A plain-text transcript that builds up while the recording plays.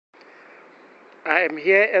I am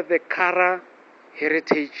here at the Kara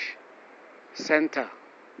Heritage Center.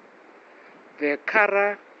 The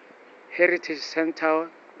Kara Heritage Center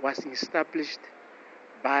was established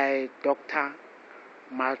by Dr.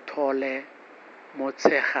 Mathole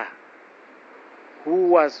Motshekga, who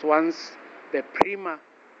was once the Premier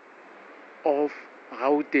of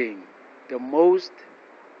Gauteng, the most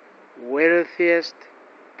wealthiest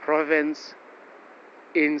province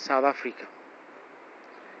in South Africa.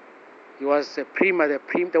 He was a Premier.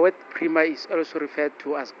 The word Premier is also referred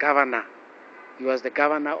to as governor. He was the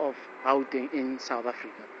governor of Gauteng in South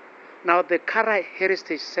Africa. Now, the Kara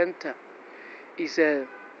Heritage Center is the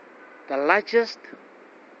largest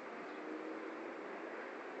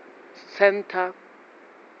center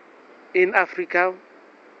in Africa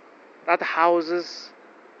that houses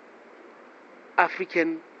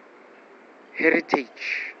African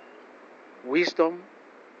heritage, wisdom,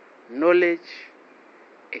 knowledge,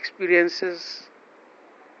 experiences,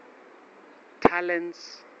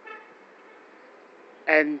 talents,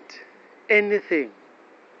 and anything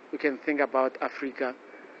we can think about Africa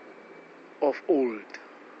of old.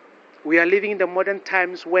 We are living in the modern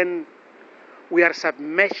times when we are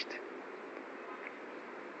submerged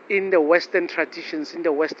in the Western traditions, in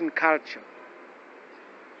the Western culture.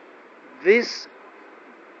 This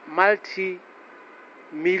multi-million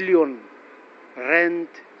rand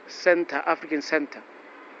center, African center,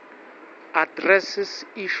 addresses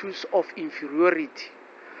issues of inferiority,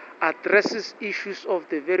 addresses issues of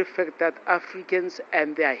the very fact that Africans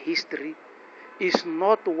and their history is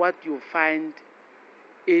not what you find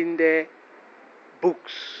in the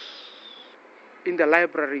books, in the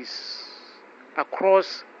libraries,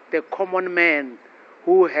 across the common man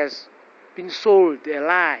who has been sold a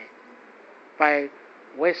lie by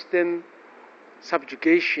Western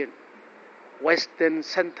subjugation, Western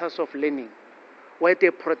centers of learning, where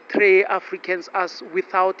they portray Africans as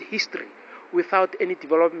without history, without any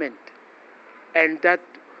development, and that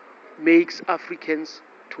makes Africans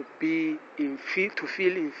to feel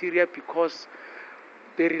inferior because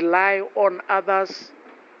they rely on others'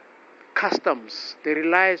 customs, they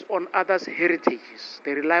rely on others' heritages,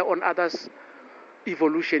 they rely on others'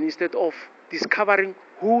 evolution instead of discovering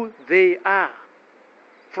who they are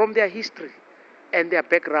from their history and their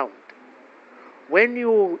background. When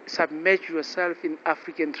you submerge yourself in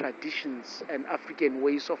African traditions and African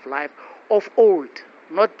ways of life of old,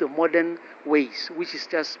 not the modern ways, which is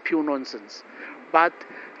just pure nonsense, but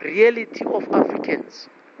reality of Africans,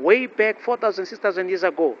 way back 4,000, 6,000 years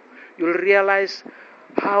ago, you'll realize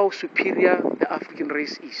how superior the African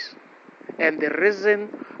race is. And the reason,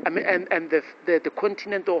 and the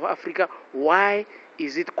continent of Africa, why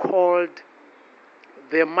is it called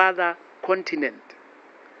the mother continent?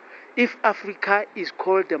 If Africa is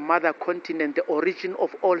called the mother continent, the origin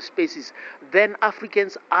of all species, then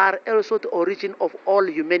Africans are also the origin of all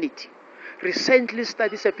humanity. Recently,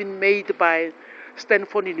 studies have been made by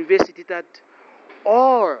Stanford University that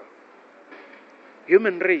all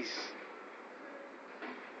human race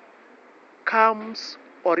comes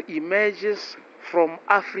or emerges from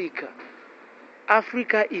Africa.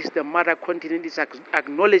 Africa is the mother continent, is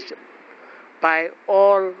acknowledged by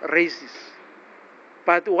all races.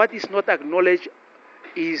 But what is not acknowledged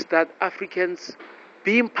is that Africans,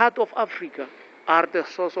 being part of Africa, are the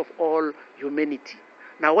source of all humanity.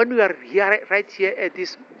 Now, when we are here, right here at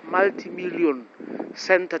this multi-million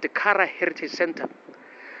center, the Kara Heritage Center,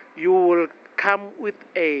 you will come with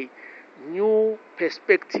a new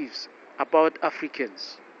perspectives about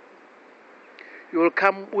Africans. You will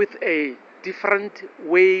come with a different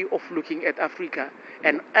way of looking at Africa.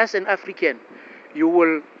 And as an African, you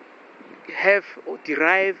will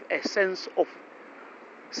derive a sense of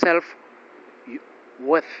self-worth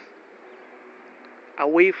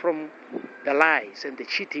away from the lies and the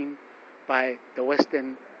cheating by the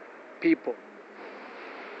Western people.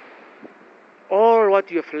 All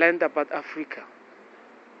what you have learned about Africa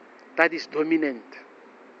that is dominant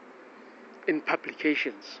in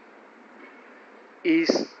publications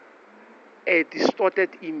is a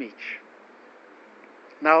distorted image.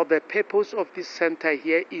 Now, the purpose of this center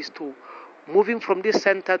here is to moving from this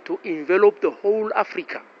center to envelop the whole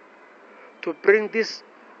Africa, to bring this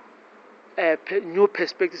new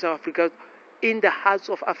perspectives of Africa in the hearts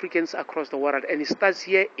of Africans across the world. And it starts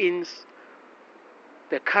here in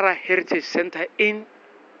the Kara Heritage Center in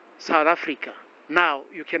South Africa. Now,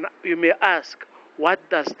 you may ask, what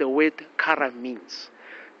does the word Kara means?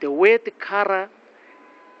 The word Kara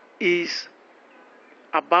is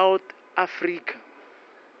about Africa.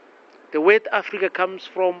 The word Africa comes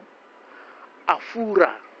from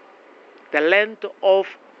Afura, the land of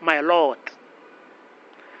my Lord.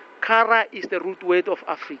 Kara is the root word of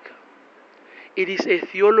Africa. It is a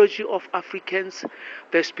theology of Africans,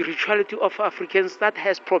 the spirituality of Africans that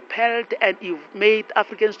has propelled and made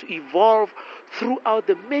Africans to evolve throughout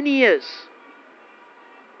the many years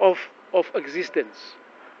of existence.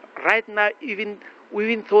 Right now, we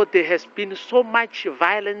even thought there has been so much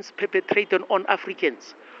violence perpetrated on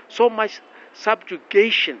Africans, so much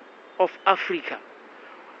subjugation of Africa.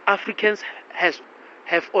 Africans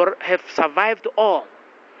have survived all,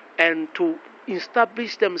 and to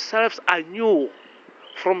establish themselves anew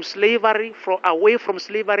from slavery, away from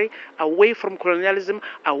slavery, away from colonialism,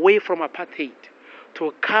 away from apartheid,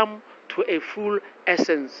 to come to a full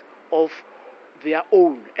essence of their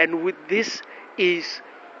own. And with this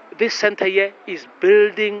center here is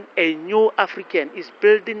building a new African, is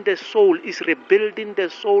building the soul, is rebuilding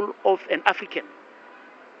the soul of an African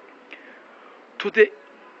to the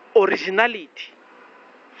originality,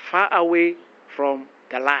 far away from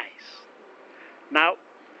the lies. Now,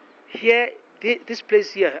 here, this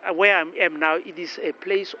place here, where I am now, it is a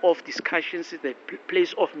place of discussions, it's a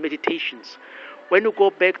place of meditations. When you go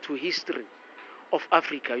back to history of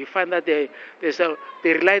Africa, you find that they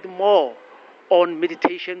relied more on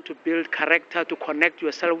meditation to build character, to connect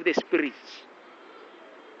yourself with the spirits.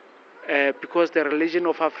 Because the religion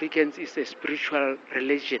of Africans is a spiritual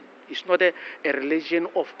religion. It's not a religion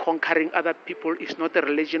of conquering other people. It's not a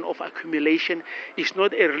religion of accumulation. It's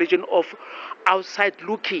not a religion of outside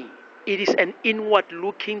looking. It is an inward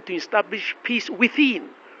looking to establish peace within,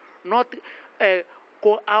 not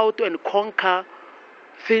go out and conquer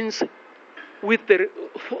things with the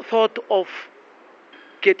thought of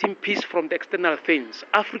getting peace from the external things.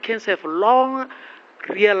 Africans have long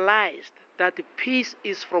realized that peace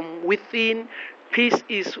is from within. Peace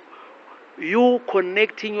is you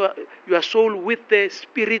connecting your soul with the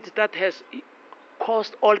spirit that has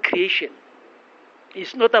caused all creation.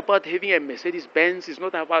 It's not about having a Mercedes-Benz. It's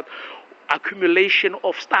not about accumulation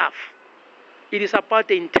of stuff. It is about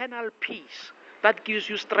the internal peace that gives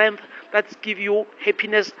you strength, that gives you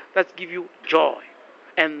happiness, that gives you joy.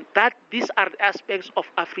 And that these are the aspects of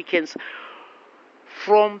Africans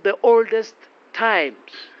from the oldest times.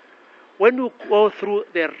 When you go through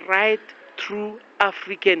the right true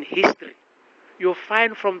African history, you'll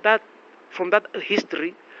find from that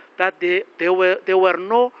history that there were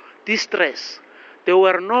no distress, there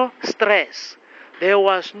were no stress, there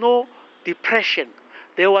was no depression,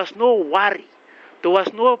 there was no worry, there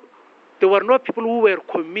were no people who were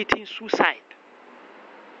committing suicide.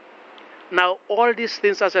 Now, all these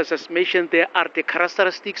things, as I just mentioned, they are the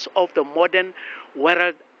characteristics of the modern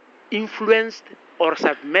world, influenced or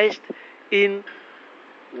submerged in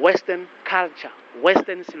Western culture,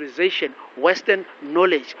 Western civilization, Western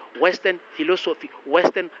knowledge, Western philosophy,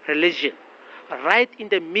 Western religion. Right in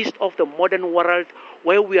the midst of the modern world,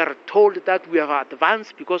 where we are told that we have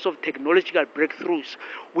advanced because of technological breakthroughs,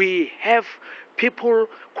 we have people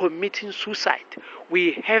committing suicide.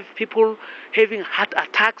 We have people having heart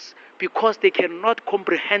attacks because they cannot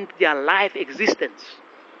comprehend their life existence.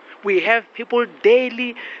 We have people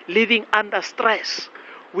daily living under stress.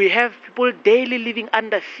 We have people daily living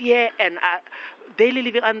under fear and daily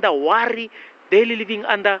living under worry, daily living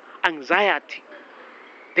under anxiety,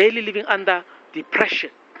 daily living under depression.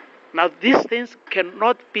 Now, these things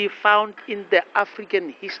cannot be found in the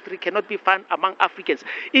African history, cannot be found among Africans.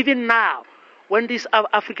 Even now, when these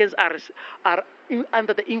Africans are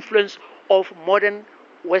under the influence of modern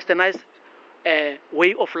westernized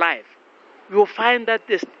way of life, you'll find that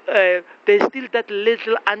there's still that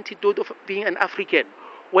little antidote of being an African,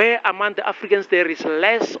 where among the Africans there is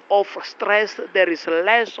less of stress, there is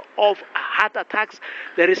less of heart attacks,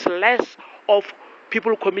 there is less of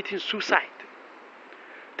people committing suicide.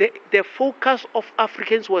 The focus of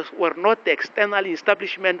Africans were not the external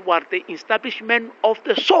establishment, were the establishment of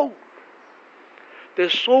the soul. The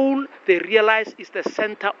soul, they realize, is the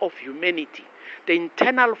center of humanity. The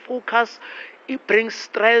internal focus, it brings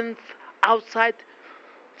strength outside,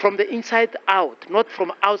 from the inside out, not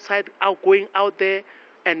from outside out, going out there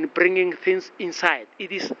and bringing things inside.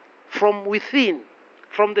 It is from within,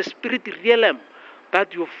 from the spirit realm,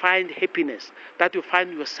 that you find happiness, that you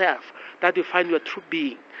find yourself, that you find your true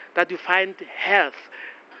being, that you find health,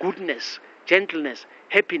 goodness, gentleness,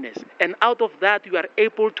 happiness. And out of that, you are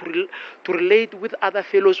able to relate with other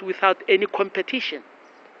fellows without any competition.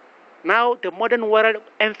 Now, the modern world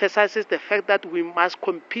emphasizes the fact that we must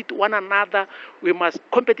compete one another.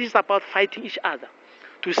 Competition is about fighting each other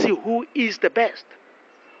to see who is the best.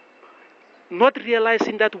 Not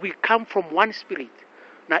realizing that we come from one spirit.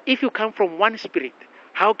 Now, if you come from one spirit,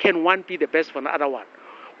 how can one be the best for another one?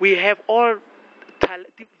 We have all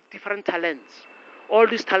different talents. All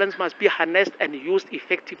these talents must be harnessed and used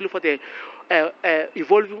effectively for the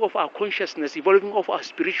evolving of our consciousness, evolving of our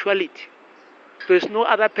spirituality. There's no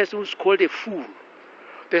other person who's called a fool.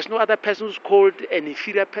 There's no other person who's called an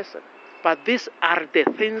inferior person. But these are the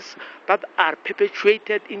things that are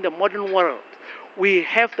perpetuated in the modern world. We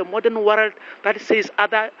have the modern world that says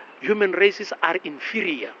other human races are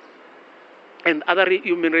inferior and other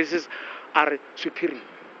human races are superior.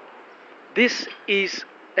 This is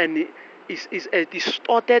a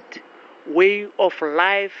distorted way of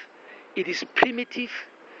life. It is primitive.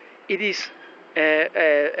 It is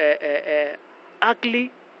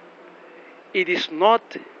ugly. It is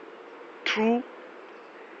not true.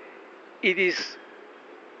 It is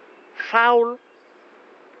foul.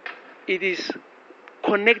 It is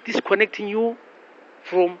disconnecting you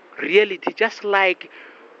from reality, just like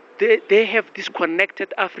they have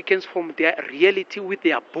disconnected Africans from their reality with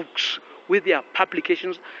their books, with their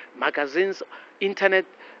publications, magazines, internet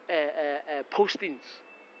postings.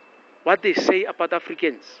 What they say about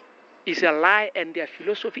Africans is a lie, and their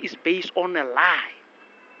philosophy is based on a lie.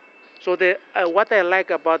 So what I like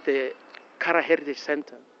about the Kara Heritage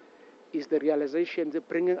Center is the realization that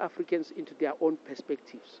bringing Africans into their own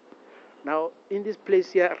perspectives. Now, in this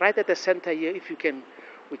place here, right at the center here, if you can,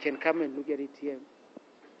 we can come and look at it here.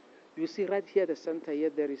 You see right here at the center here,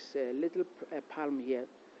 there is a little palm here.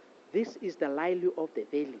 This is the lily of the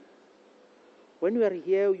valley. When you are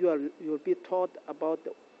here, you'll be taught about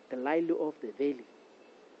the lily of the valley.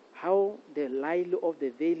 How the lily of the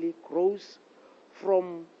valley grows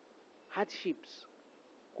from hardships,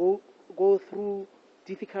 go through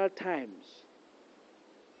difficult times,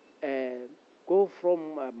 go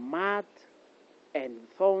from mud and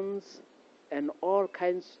thorns and all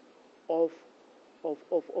kinds of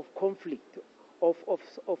conflict, of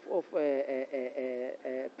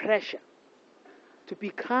pressure, to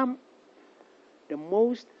become the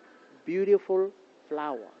most beautiful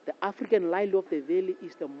flower. The African lily of the valley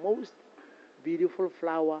is the most beautiful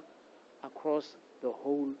flower across the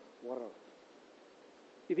whole world.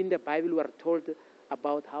 Even the Bible, we are told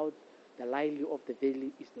about how the lily of the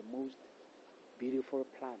valley is the most beautiful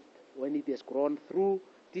plant when it has grown through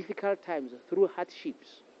difficult times, through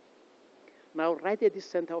hardships. Now, right at this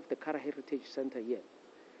center of the Kara Heritage Center here,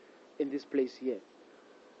 in this place here,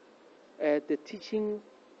 the teaching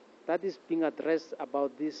that is being addressed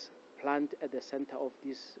about this plant at the center of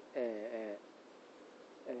this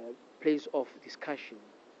place of discussion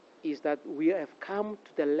is that we have come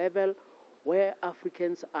to the level where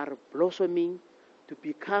Africans are blossoming to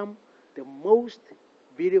become the most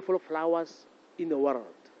beautiful flowers in the world.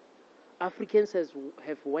 Africans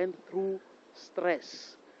have went through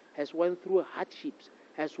stress, has went through hardships,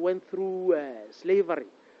 has went through slavery,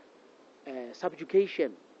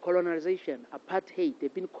 subjugation, colonization, apartheid.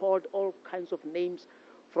 They've been called all kinds of names,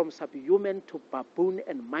 from subhuman to baboon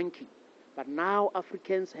and monkey. But now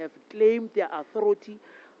Africans have claimed their authority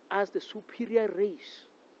as the superior race,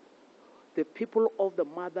 the people of the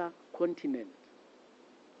mother continent.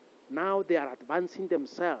 Now they are advancing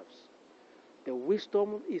themselves. The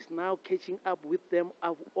wisdom is now catching up with them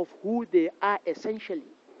of who they are essentially.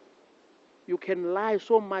 You can lie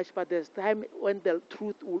so much, but there's time when the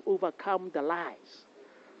truth will overcome the lies.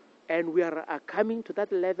 And we are coming to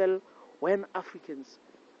that level when Africans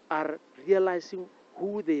are realizing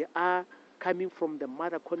who they are, coming from the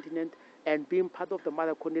mother continent and being part of the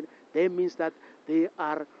mother continent. That means that they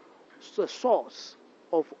are the source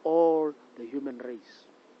of all the human race.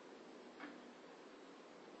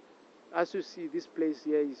 As you see, this place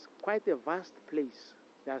here is quite a vast place.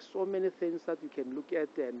 There are so many things that you can look at,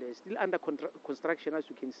 and they're still under construction. As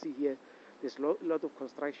you can see here, there's a lot of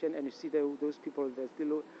construction, and you see those people, they're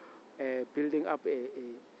still building up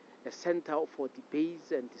a center for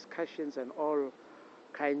debates and discussions and all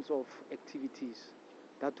kinds of activities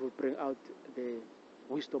that will bring out the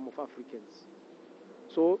wisdom of Africans.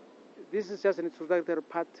 So this is just an introductory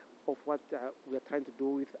part of what we are trying to do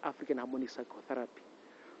with African harmonic psychotherapy,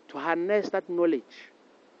 to harness that knowledge,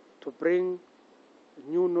 to bring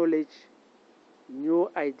new knowledge,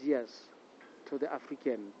 new ideas to the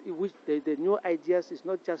African. Which the new ideas is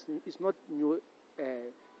not new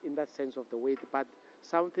in that sense of the word, but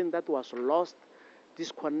something that was lost,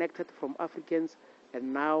 disconnected from Africans,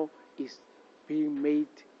 and now is being made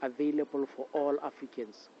available for all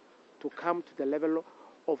Africans to come to the level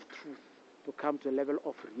of truth, to come to the level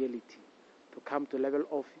of reality, to come to the level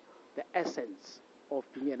of the essence of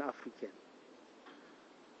being an African.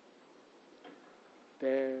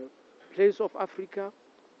 The place of Africa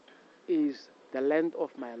is the land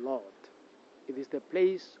of my Lord. It is the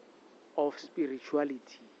place of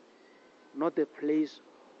spirituality, not the place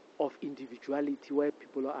of individuality where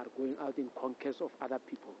people are going out in conquest of other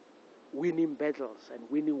people, winning battles and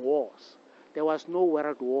winning wars. There was no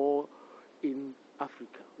world war in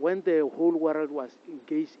Africa. When the whole world was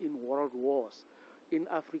engaged in world wars, in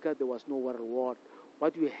Africa there was no world war.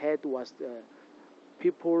 What we had was the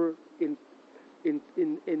people in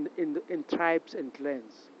tribes and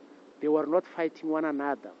clans. They were not fighting one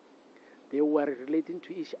another. They were relating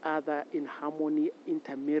to each other in harmony,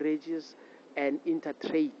 intermarriages and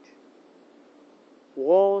intertrade.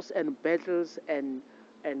 Wars and battles and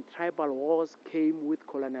tribal wars came with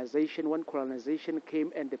colonization. When colonization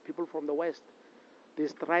came and the people from the West, they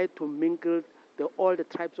tried to mingle all the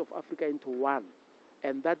tribes of Africa into one.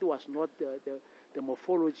 And that was not the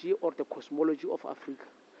morphology or the cosmology of Africa.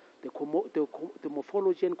 The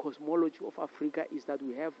morphology and cosmology of Africa is that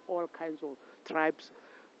we have all kinds of tribes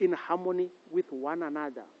in harmony with one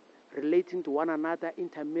another, relating to one another,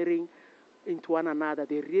 intermarrying into one another.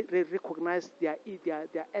 They recognize their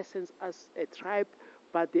essence as a tribe,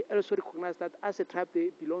 but they also recognize that as a tribe they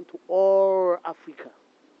belong to all Africa.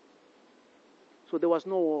 So there was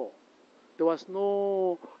no war. There was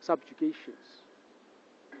no subjugations.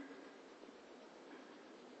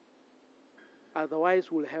 Otherwise,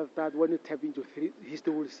 we'll have that when you tap into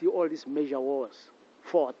history, we'll see all these major wars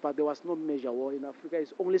fought, but there was no major war in Africa.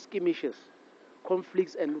 It's only skirmishes,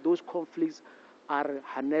 conflicts, and those conflicts are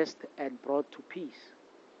harnessed and brought to peace.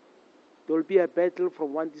 There will be a battle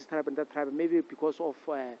from one this tribe and that tribe, maybe because of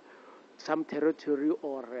some territory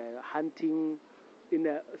or hunting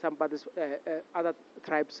in somebody's other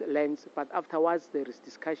tribes' lands, but afterwards there is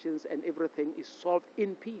discussions and everything is solved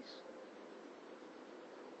in peace.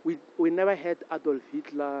 We never had Adolf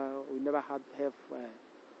Hitler. We never have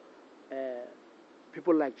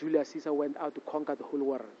people like Julius Caesar went out to conquer the whole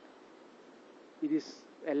world. It is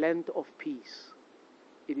a land of peace.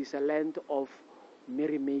 It is a land of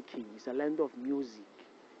merrymaking. It's a land of music.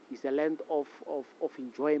 It's a land of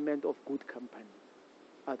enjoyment of good company.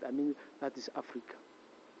 I mean, that is Africa.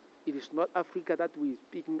 It is not Africa that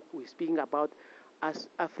we're speaking about as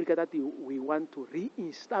Africa that we want to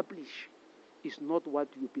re-establish. Is not what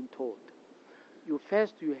you've been told. You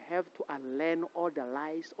have to unlearn all the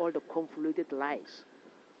lies, all the convoluted lies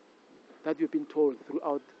that you've been told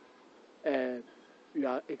throughout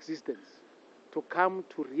your existence. To come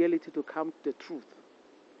to reality, to come to the truth.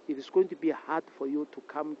 It is going to be hard for you to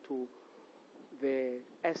come to the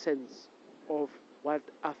essence of what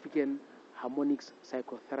African harmonic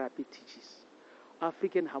psychotherapy teaches.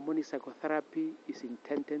 African harmonic psychotherapy is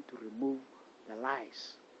intended to remove the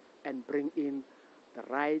lies and bring in the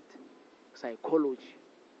right psychology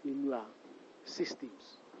in your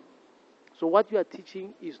systems. So what you are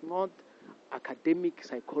teaching is not academic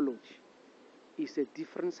psychology. It's a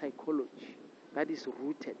different psychology that is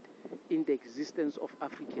rooted in the existence of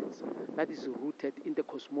Africans, that is rooted in the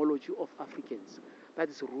cosmology of Africans, that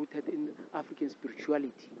is rooted in African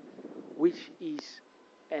spirituality, which is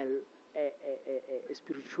a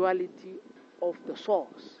spirituality of the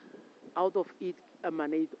source. Out of it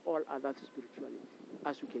emanate all other spirituality,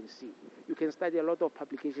 as you can see. You can study a lot of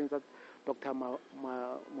publications that Dr.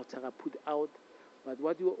 Motsaga put out, but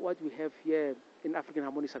what we have here in African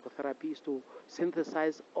harmonic psychotherapy is to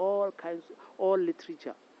synthesize all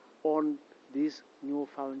literature on this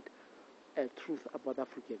newfound truth about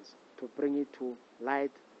Africans, to bring it to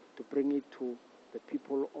light, to bring it to the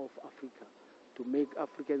people of Africa, to make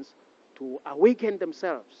Africans to awaken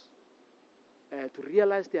themselves, to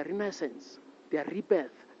realize their renaissance, their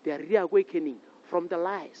rebirth, their reawakening from the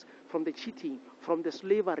lies, from the cheating, from the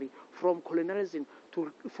slavery, from colonialism,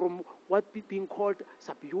 from what being called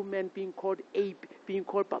subhuman, being called ape, being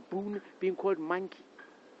called baboon, being called monkey.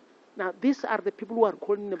 Now, these are the people who are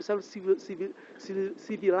calling themselves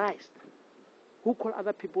civilized, who call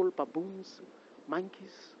other people baboons,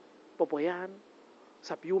 monkeys, baboyan,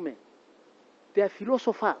 subhuman. They are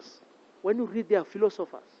philosophers. When you read their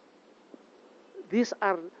philosophers, these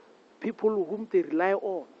are people whom they rely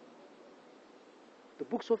on. The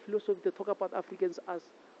books of philosophy, they talk about Africans as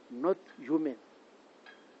not human.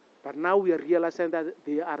 But now we are realizing that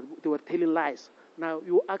they were telling lies. Now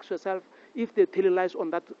you ask yourself, if they're telling lies on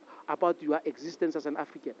that about your existence as an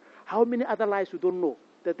African, how many other lies you don't know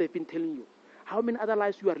that they've been telling you? How many other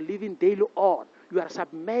lies you are living daily on? You are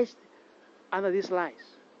submerged under these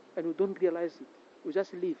lies, and you don't realize it. You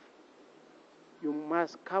just live. You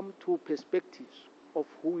must come to perspectives of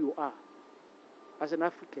who you are as an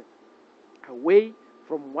African, away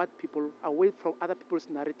from other people's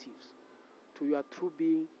narratives, to your true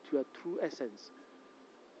being, to your true essence.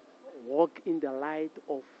 Walk in the light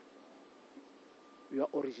of your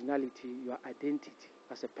originality, your identity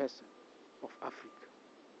as a person of Africa.